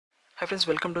Hi friends,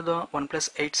 welcome to the OnePlus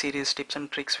 8 series tips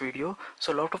and tricks video.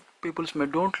 So a lot of people may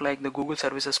don't like the Google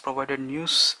services provided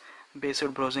news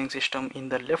based browsing system in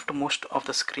the leftmost of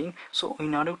the screen. So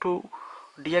in order to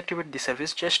deactivate the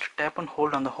service, just tap and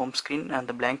hold on the home screen and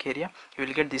the blank area. You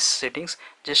will get these settings.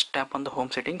 Just tap on the home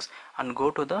settings and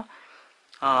go to the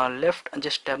left, and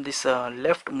just tap this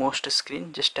leftmost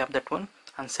screen. Just tap that one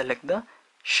and select the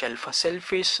shelf. A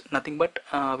shelf is nothing but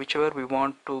whichever we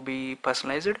want to be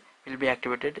personalized will be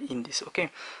activated in this.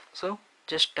 Okay, so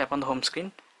just tap on the home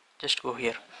screen, just go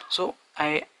here. So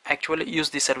I actually use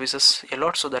these services a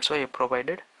lot, so that's why I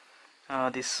provided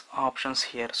these options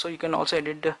here. So you can also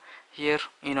edit here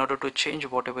in order to change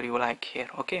whatever you like here.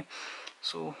 Okay,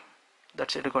 so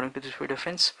that's it according to this video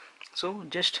friends. So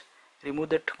just remove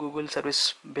that Google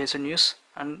service based news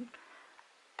and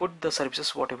put the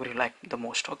services whatever you like the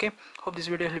most. Okay, hope this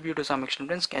video helped you to some extent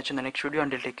friends. Catch you in the next video.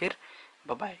 Until take care,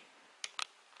 bye bye.